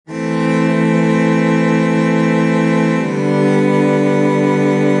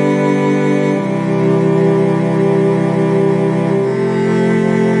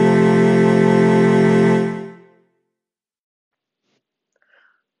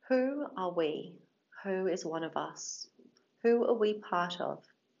Who are we? Who is one of us? Who are we part of?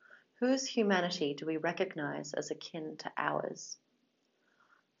 Whose humanity do we recognize as akin to ours?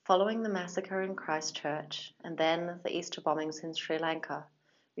 Following the massacre in Christchurch and then the Easter bombings in Sri Lanka,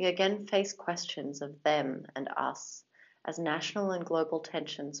 we again face questions of them and us as national and global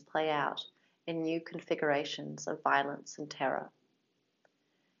tensions play out in new configurations of violence and terror.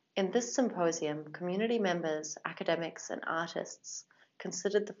 In this symposium, community members, academics, and artists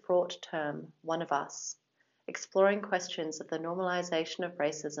considered the fraught term "one of us," exploring questions of the normalization of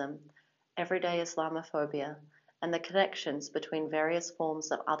racism, everyday Islamophobia, and the connections between various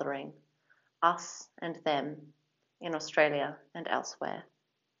forms of othering, us and them, in Australia and elsewhere.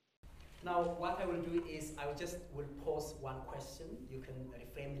 Now, what I will do is I will pose one question. You can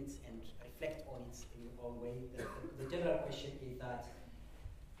reframe it and reflect on it in your own way. The general question is that,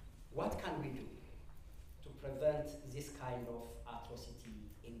 what can we do to prevent this kind of atrocity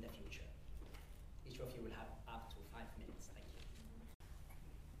in the future? Each of you will have up to 5 minutes. Thank you.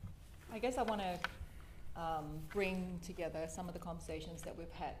 I guess I want to bring together some of the conversations that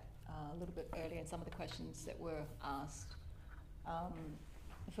we've had a little bit earlier and some of the questions that were asked.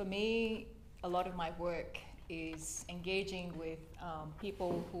 For me, a lot of my work is engaging with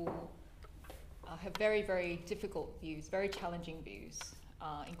people who have very, very difficult views, very challenging views,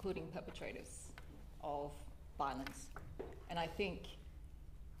 including perpetrators of violence. And I think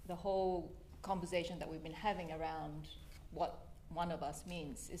the whole conversation that we've been having around what one of us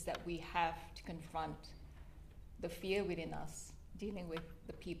means is that we have to confront the fear within us dealing with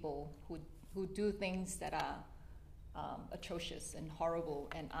the people who do things that are atrocious and horrible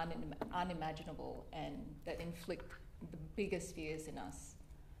and unimaginable and that inflict the biggest fears in us.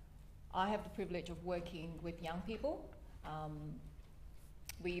 I have the privilege of working with young people.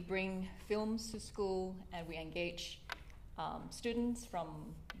 We bring films to school and we engage students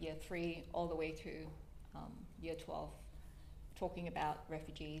from year 3 all the way to year 12, talking about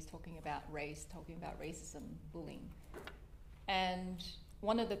refugees, talking about race, talking about racism, bullying. And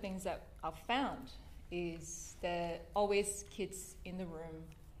one of the things that I've found is there are always kids in the room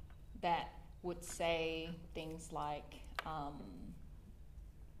that would say things like,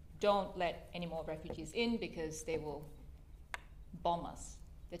 don't let any more refugees in because they will bomb us,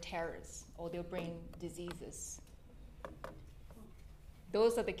 the terrorists, or they'll bring diseases.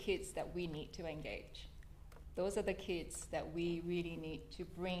 Those are the kids that we need to engage. Those are the kids that we really need to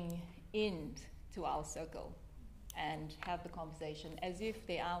bring into our circle and have the conversation as if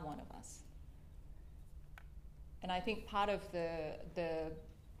they are one of us. And I think part of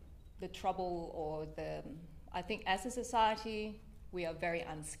the trouble or I think as a society, we are very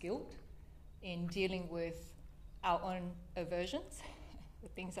unskilled in dealing with our own aversions, the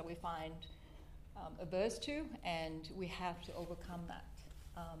things that we find averse to, and we have to overcome that.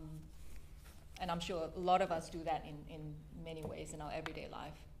 And I'm sure a lot of us do that in many ways in our everyday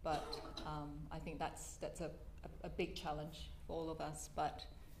life, but I think that's a big challenge for all of us. But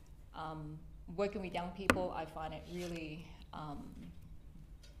working with young people, I find it really,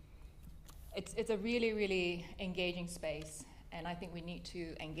 it's a really, really engaging space. And I think we need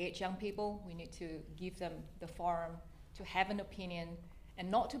to engage young people. We need to give them the forum to have an opinion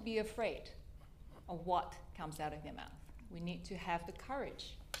and not to be afraid of what comes out of their mouth. We need to have the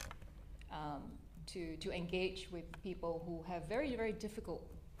courage to engage with people who have very, very difficult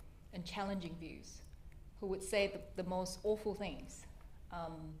and challenging views, who would say the most awful things.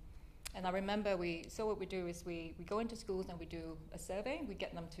 And I remember what we do is we go into schools and we do a survey. We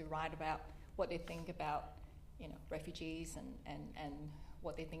get them to write about what they think about, refugees and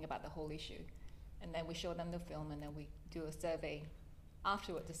what they think about the whole issue. And then we show them the film and then we do a survey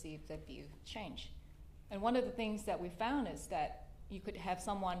afterward to see if their view changed. And one of the things that we found is that you could have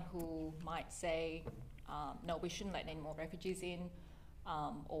someone who might say, no, we shouldn't let any more refugees in,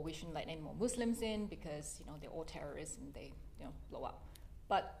 or we shouldn't let any more Muslims in because they're all terrorists and they blow up.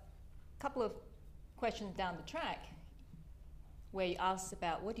 But a couple of questions down the track where you ask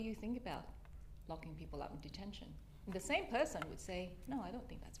about what do you think about locking people up in detention? And the same person would say, no, I don't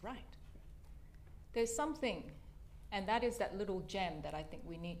think that's right. There's something, and that is that little gem that I think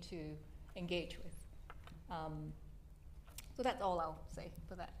we need to engage with. So that's all I'll say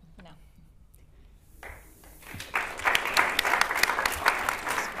for that for now.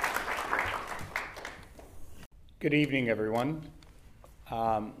 Good evening, everyone.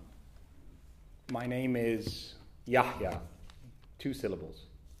 My name is Yahya, 2 syllables.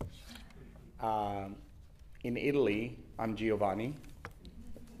 In Italy, I'm Giovanni.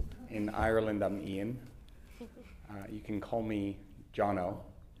 In Ireland, I'm Ian. You can call me Jono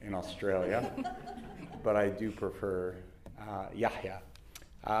in Australia, but I do prefer Yahya.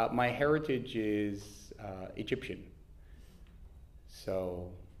 My heritage is Egyptian.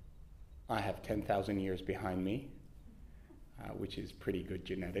 So I have 10,000 years behind me, which is pretty good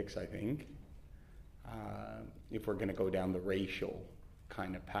genetics, I think, if we're going to go down the racial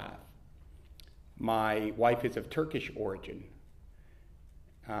kind of path. My wife is of Turkish origin,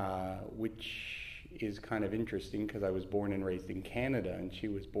 which is kind of interesting because I was born and raised in Canada and she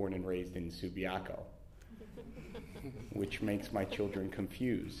was born and raised in Subiaco, which makes my children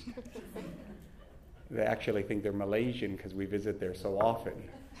confused. They actually think they're Malaysian because we visit there so often.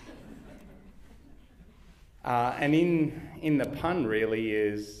 And in the pun really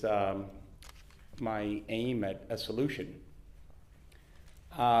is my aim at a solution.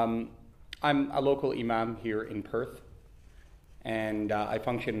 I'm a local imam here in Perth, and I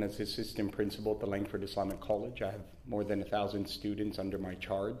function as assistant principal at the Langford Islamic College. I have more than 1,000 students under my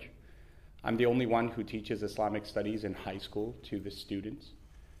charge. I'm the only one who teaches Islamic studies in high school to the students.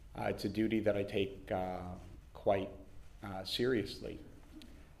 It's a duty that I take quite seriously,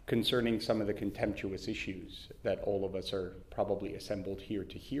 concerning some of the contemptuous issues that all of us are probably assembled here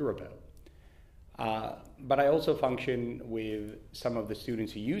to hear about. But I also function with some of the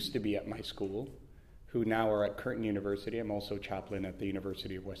students who used to be at my school, who now are at Curtin University. I'm also chaplain at the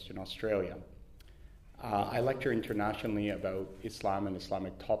University of Western Australia. I lecture internationally about Islam and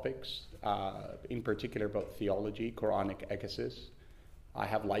Islamic topics, in particular about theology, Quranic exegesis. I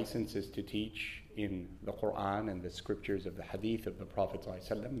have licenses to teach in the Quran and the scriptures of the Hadith of the Prophet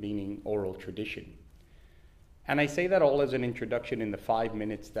ﷺ, meaning oral tradition. And I say that all as an introduction in the 5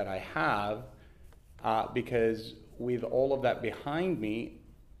 minutes that I have, because with all of that behind me,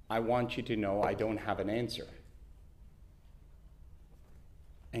 I want you to know I don't have an answer.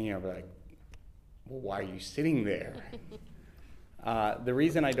 And you're like, well, why are you sitting there? The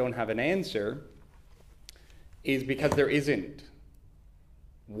reason I don't have an answer is because there isn't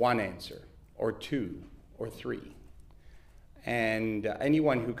one answer, or two, or three. And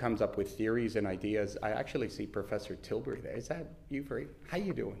anyone who comes up with theories and ideas, I actually see Professor Tilbury there. Is that you, Fareed? How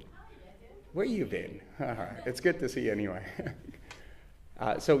you doing? Where you been? All right, it's good to see you anyway.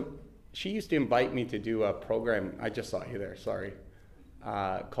 So she used to invite me to do a program, I just saw you there, sorry,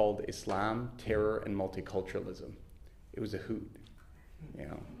 called Islam, Terror, and Multiculturalism. It was a hoot, you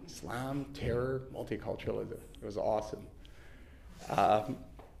know, Islam, terror, multiculturalism. It was awesome.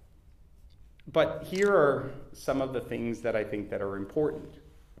 But here are some of the things that I think that are important.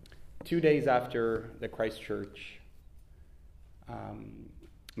 2 days after the Christchurch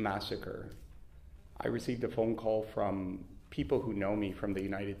massacre, I received a phone call from people who know me from the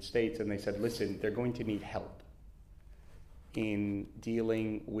United States, and they said, listen, they're going to need help in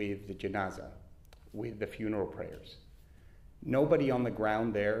dealing with the janazah, with the funeral prayers. Nobody on the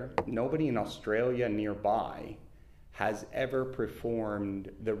ground there, nobody in Australia nearby has ever performed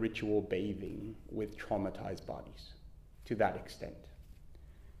the ritual bathing with traumatized bodies to that extent.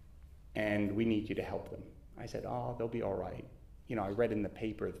 And we need you to help them. I said, oh, they'll be all right. You know, I read in the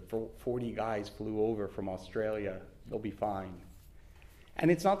paper, 40 guys flew over from Australia. They'll be fine.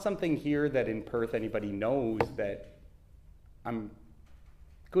 And it's not something here that in Perth anybody knows that I'm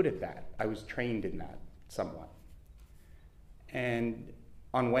good at that. I was trained in that somewhat. And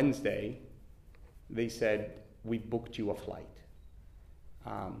on Wednesday, they said, we booked you a flight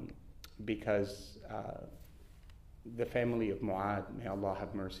because the family of Mu'ad, may Allah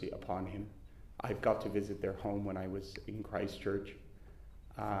have mercy upon him, I've got to visit their home when I was in Christchurch.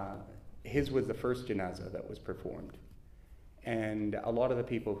 His was the first janazah that was performed. And a lot of the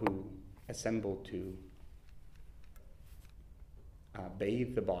people who assembled to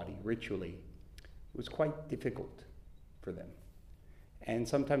bathe the body ritually, it was quite difficult for them. And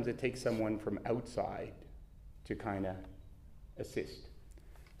sometimes it takes someone from outside to kind of assist.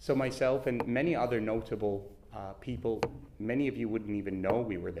 So myself and many other notable people, many of you wouldn't even know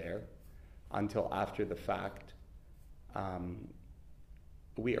we were there until after the fact.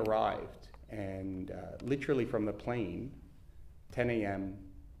 We arrived, and literally from the plane, 10 a.m.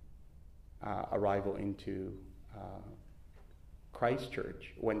 Arrival into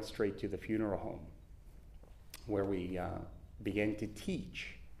Christchurch, went straight to the funeral home, where we began to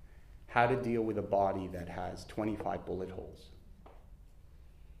teach how to deal with a body that has 25 bullet holes,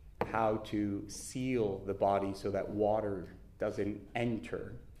 how to seal the body so that water doesn't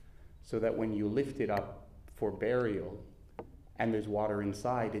enter, so that when you lift it up for burial and there's water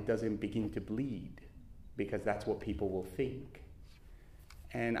inside, it doesn't begin to bleed, because that's what people will think.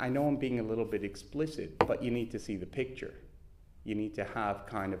 And I know I'm being a little bit explicit, but you need to see the picture. You need to have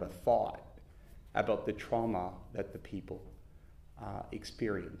kind of a thought about the trauma that the people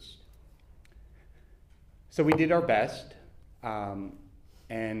experienced. So we did our best.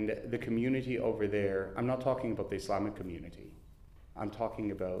 And the community over there, I'm not talking about the Islamic community. I'm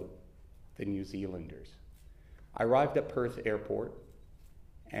talking about the New Zealanders. I arrived at Perth Airport,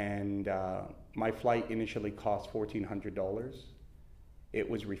 and my flight initially cost $1,400. It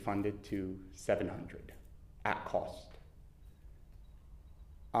was refunded to $700 at cost.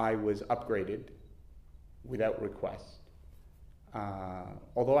 I was upgraded without request.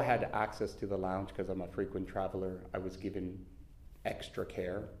 Although I had access to the lounge because I'm a frequent traveler, I was given extra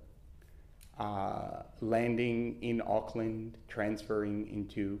care. Landing in Auckland, transferring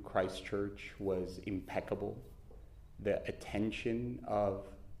into Christchurch was impeccable. The attention of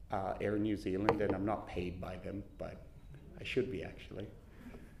Air New Zealand, and I'm not paid by them, but I should be actually.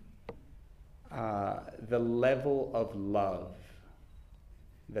 The level of love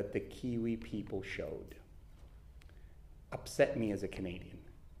that the Kiwi people showed upset me as a Canadian,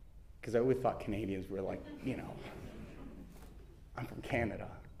 because I always thought Canadians were like, you know, I'm from Canada.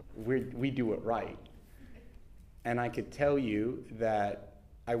 We do it right. And I could tell you that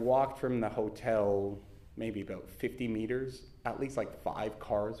I walked from the hotel maybe about 50 meters, at least like 5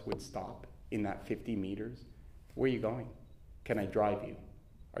 cars would stop in that 50 meters. Where are you going? Can I drive you?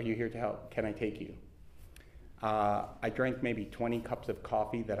 Are you here to help? Can I take you? I drank maybe 20 cups of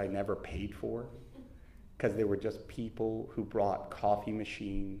coffee that I never paid for, because there were just people who brought coffee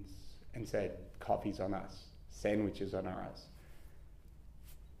machines and said, coffee's on us, sandwiches on us.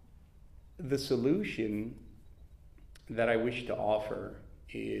 The solution that I wish to offer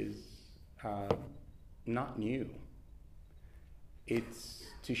is not new. It's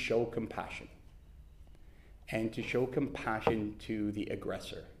to show compassion, and to show compassion to the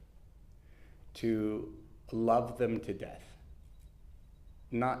aggressor, to love them to death.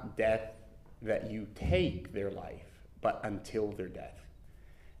 Not death that you take their life, but until their death.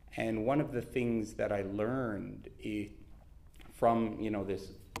 And one of the things that I learned from, you know,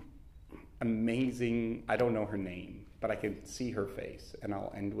 this amazing, I don't know her name, but I can see her face, and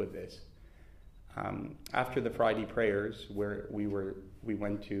I'll end with this. After the Friday prayers, where we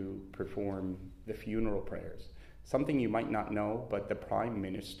went to perform the funeral prayers, something you might not know, but the Prime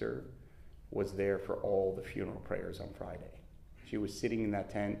Minister was there for all the funeral prayers on Friday. She was sitting in that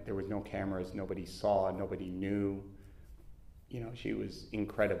tent. There was no cameras. Nobody saw. Nobody knew. You know, she was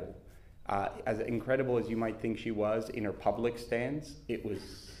incredible. As incredible as you might think she was in her public stance, it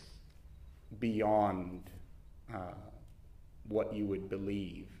was beyond what you would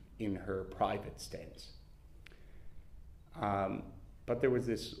believe in her private stance. But there was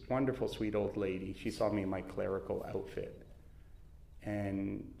this wonderful, sweet old lady. She saw me in my clerical outfit,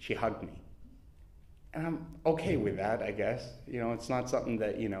 and she hugged me. And I'm okay with that, I guess. You know, it's not something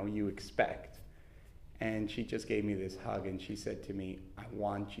that, you know, you expect. And she just gave me this hug, and she said to me, I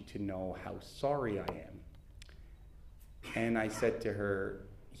want you to know how sorry I am. And I said to her,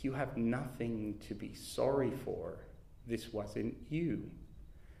 you have nothing to be sorry for. This wasn't you.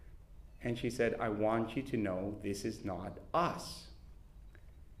 And she said, I want you to know this is not us.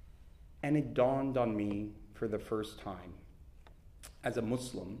 And it dawned on me for the first time. As a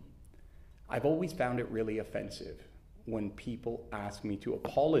Muslim, I've always found it really offensive when people ask me to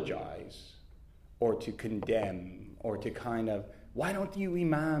apologize or to condemn or to kind of, why don't you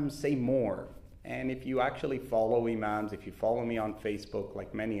imams say more? And if you actually follow imams, if you follow me on Facebook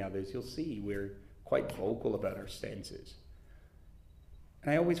like many others, you'll see we're quite vocal about our stances.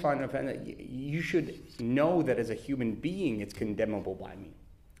 And I always find it offensive. You should know that as a human being, it's condemnable by me.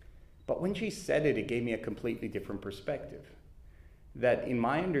 But when she said it, it gave me a completely different perspective. That in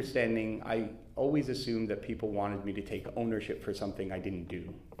my understanding, I always assumed that people wanted me to take ownership for something I didn't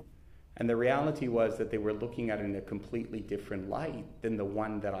do. And the reality was that they were looking at it in a completely different light than the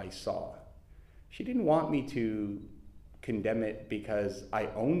one that I saw. She didn't want me to condemn it because I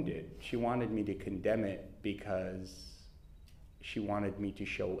owned it. She wanted me to condemn it because she wanted me to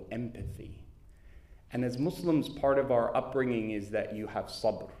show empathy. And as Muslims, part of our upbringing is that you have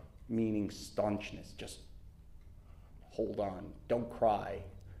sabr, meaning staunchness, just hold on, don't cry.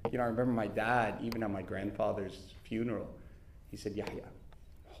 You know, I remember my dad, even at my grandfather's funeral, he said, Yahya,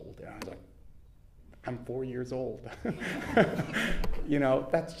 hold it. I was like, I'm 4 years old. You know,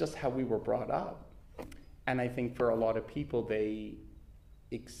 that's just how we were brought up. And I think for a lot of people, they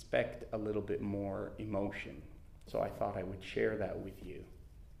expect a little bit more emotion. So I thought I would share that with you,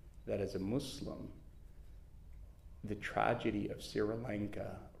 that as a Muslim, the tragedy of Sri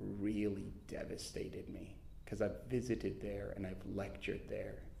Lanka really devastated me. Because I've visited there and I've lectured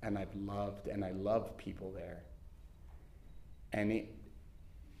there and I've loved and I love people there. And it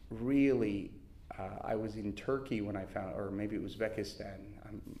really, I was in Turkey when I found, or maybe it was Uzbekistan,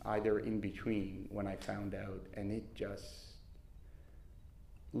 either in between when I found out, and it just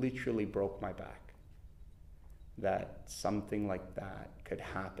literally broke my back that something like that could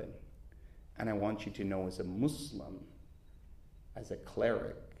happen. And I want you to know, as a Muslim, as a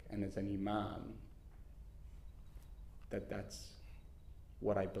cleric, and as an imam, that that's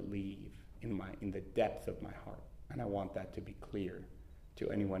what I believe in the depth of my heart. And I want that to be clear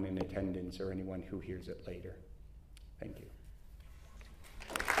to anyone in attendance or anyone who hears it later. Thank you.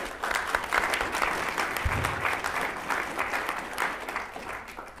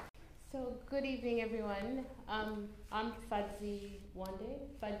 So, good evening, everyone. I'm Fadzi Wande.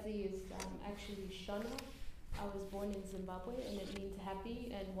 Fadzi is actually Shona. I was born in Zimbabwe, and it means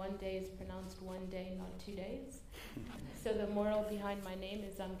happy, and one day is pronounced one day, not 2 days. So the moral behind my name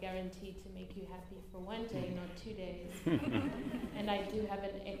is I'm guaranteed to make you happy for one day, not 2 days. And I do have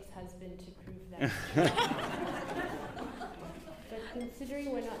an ex-husband to prove that. But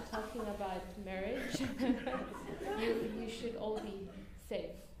considering we're not talking about marriage, you should all be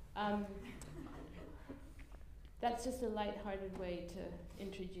safe. That's just a light-hearted way to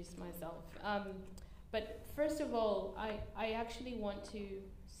introduce myself. But first of all, I actually want to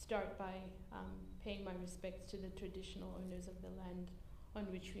start by paying my respects to the traditional owners of the land on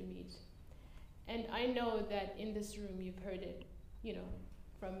which we meet. And I know that in this room you've heard it,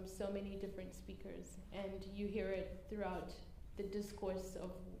 from so many different speakers, and you hear it throughout the discourse of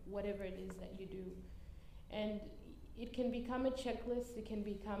whatever it is that you do. And it can become a checklist. It can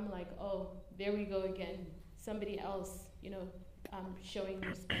become like, oh, there we go again, somebody else, showing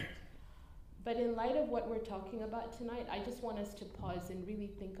respect. But in light of what we're talking about tonight, I just want us to pause and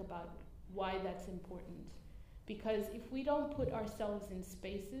really think about why that's important. Because if we don't put ourselves in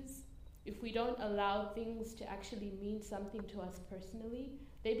spaces, if we don't allow things to actually mean something to us personally,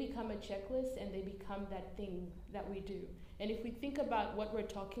 they become a checklist and they become that thing that we do. And if we think about what we're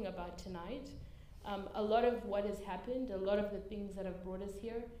talking about tonight, a lot of what has happened, a lot of the things that have brought us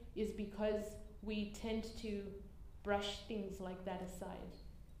here is because we tend to brush things like that aside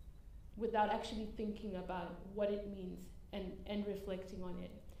without actually thinking about what it means and reflecting on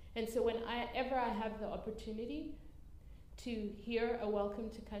it. And so whenever I have the opportunity to hear a welcome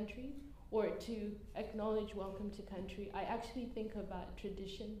to country or to acknowledge welcome to country, I actually think about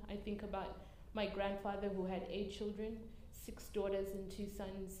tradition. I think about my grandfather who had 8 children, 6 daughters and 2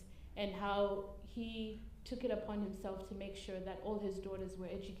 sons, and how he took it upon himself to make sure that all his daughters were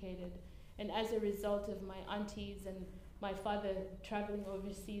educated. And as a result of my aunties and my father traveling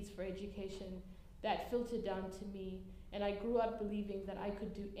overseas for education, that filtered down to me. And I grew up believing that I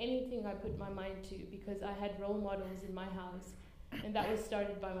could do anything I put my mind to because I had role models in my house. And that was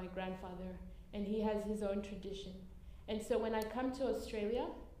started by my grandfather. And he has his own tradition. And so when I come to Australia,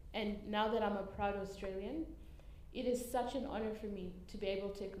 and now that I'm a proud Australian, it is such an honor for me to be able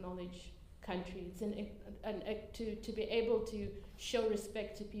to acknowledge countries and to be able to show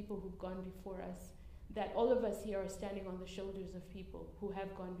respect to people who've gone before us. That all of us here are standing on the shoulders of people who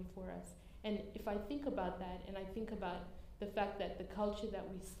have gone before us. And if I think about that, and I think about the fact that the culture that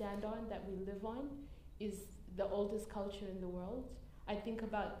we stand on, that we live on, is the oldest culture in the world, I think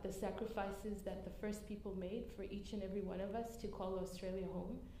about the sacrifices that the first people made for each and every one of us to call Australia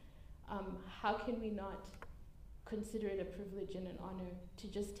home. How can we not consider it a privilege and an honor to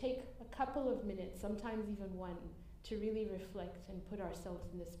just take a couple of minutes, sometimes even one, to really reflect and put ourselves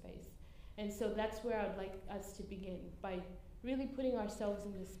in this space? And so that's where I'd like us to begin, by really putting ourselves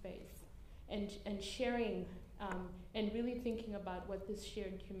in this space and sharing and really thinking about what this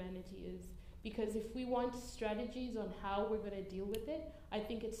shared humanity is. Because if we want strategies on how we're going to deal with it, I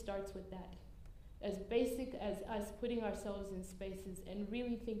think it starts with that. As basic as us putting ourselves in spaces and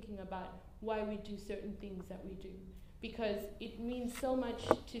really thinking about why we do certain things that we do. Because it means so much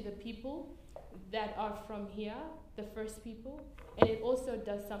to the people that are from here, the first people, and it also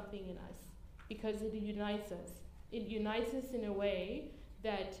does something in us because it unites us. It unites us in a way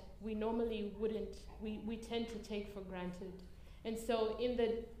that we normally wouldn't, we tend to take for granted. And so in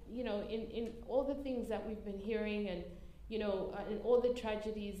the, in all the things that we've been hearing and, and all the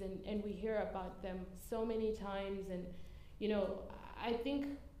tragedies and we hear about them so many times and, I think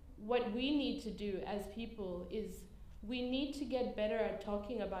what we need to do as people is we need to get better at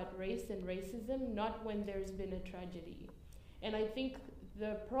talking about race and racism, not when there's been a tragedy. And I think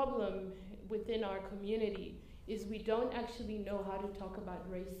the problem within our community is we don't actually know how to talk about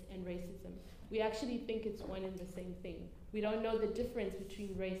race and racism. We actually think it's one and the same thing. We don't know the difference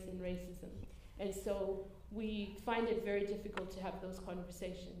between race and racism. And so we find it very difficult to have those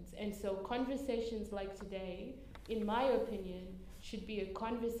conversations. And so conversations like today, in my opinion, should be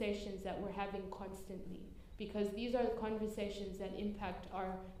conversations that we're having constantly, because these are conversations that impact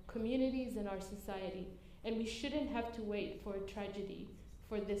our communities and our society. And we shouldn't have to wait for a tragedy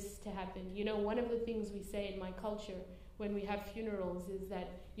for this to happen. You know, one of the things we say in my culture when we have funerals is that,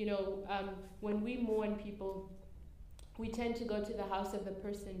 you know, when we mourn people, we tend to go to the house of the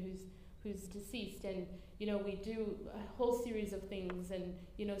person who's deceased, and, you know, we do a whole series of things, and,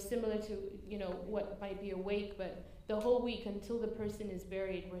 you know, similar to, you know, what might be a wake, but the whole week until the person is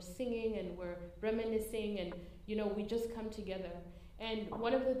buried, we're singing and we're reminiscing, and, you know, we just come together. And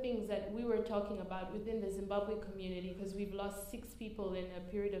one of the things that we were talking about within the Zimbabwe community, because we've lost 6 people in a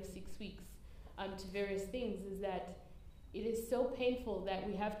period of 6 weeks to various things, is that it is so painful that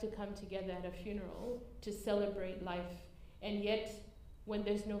we have to come together at a funeral to celebrate life. And yet, when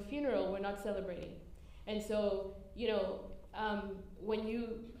there's no funeral, we're not celebrating. And so, you know, when you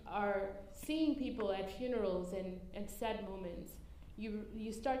are seeing people at funerals and sad moments,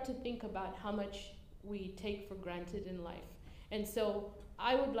 you start to think about how much we take for granted in life. And so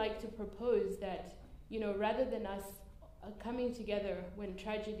I would like to propose that, you know, rather than us coming together when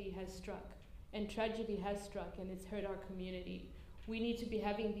tragedy has struck, and tragedy has struck and it's hurt our community, we need to be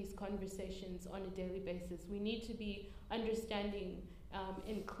having these conversations on a daily basis. We need to be understanding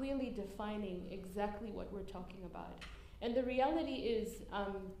and clearly defining exactly what we're talking about. And the reality is,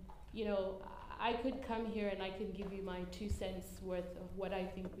 you know, I could come here and I could give you my 2 cents worth of what I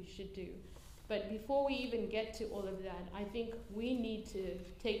think we should do. But before we even get to all of that, I think we need to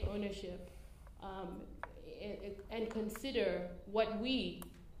take ownership and consider what we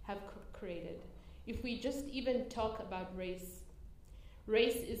have created. If we just even talk about race,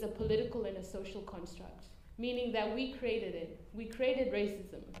 race is a political and a social construct, meaning that we created it. We created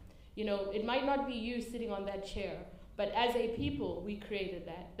racism. You know, it might not be you sitting on that chair, but as a people, we created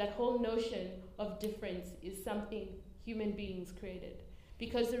that. That whole notion of difference is something human beings created.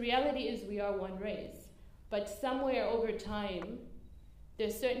 Because the reality is we are one race. But somewhere over time,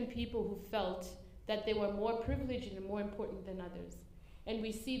 there's certain people who felt that they were more privileged and more important than others. And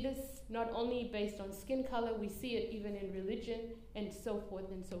we see this not only based on skin color, we see it even in religion and so forth,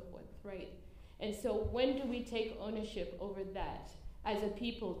 right? And so when do we take ownership over that as a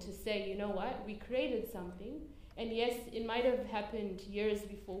people to say, you know what, we created something, and yes, it might have happened years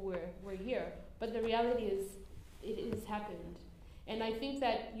before we're here, but the reality is it has happened. And I think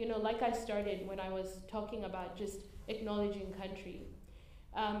that, you know, like I started when I was talking about just acknowledging country,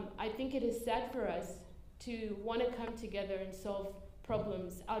 I think it is sad for us to want to come together and solve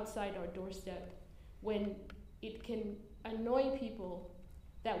problems outside our doorstep when it can annoy people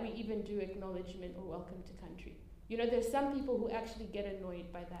that we even do acknowledgement or welcome to country. You know, there's some people who actually get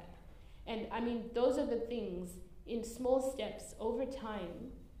annoyed by that. And I mean, those are the things in small steps over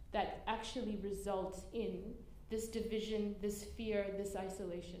time that actually result in this division, this fear, this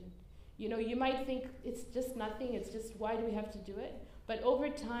isolation. You know, you might think it's just nothing, it's just why do we have to do it? But over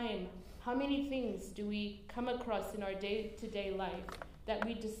time, how many things do we come across in our day-to-day life that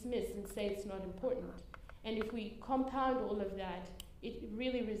we dismiss and say it's not important? And if we compound all of that, it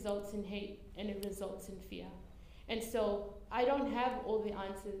really results in hate and it results in fear. And so I don't have all the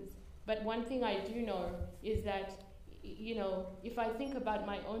answers, but one thing I do know is that, you know, if I think about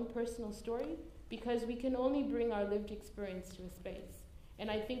my own personal story, because we can only bring our lived experience to a space. And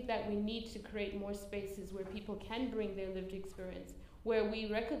I think that we need to create more spaces where people can bring their lived experience, where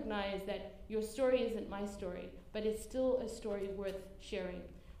we recognize that your story isn't my story, but it's still a story worth sharing.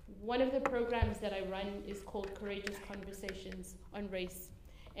 One of the programs that I run is called Courageous Conversations on Race.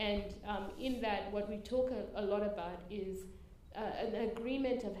 And in that, what we talk a lot about is an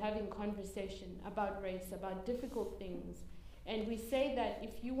agreement of having conversation about race, about difficult things. And we say that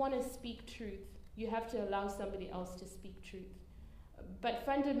if you want to speak truth, you have to allow somebody else to speak truth. But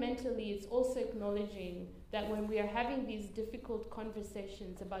fundamentally, it's also acknowledging that when we are having these difficult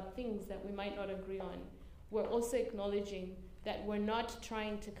conversations about things that we might not agree on, we're also acknowledging that we're not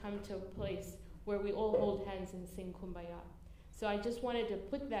trying to come to a place where we all hold hands and sing Kumbaya. So I just wanted to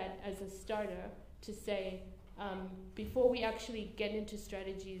put that as a starter to say, before we actually get into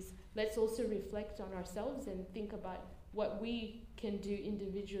strategies, let's also reflect on ourselves and think about what we can do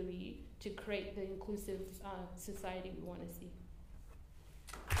individually to create the inclusive society we want to see.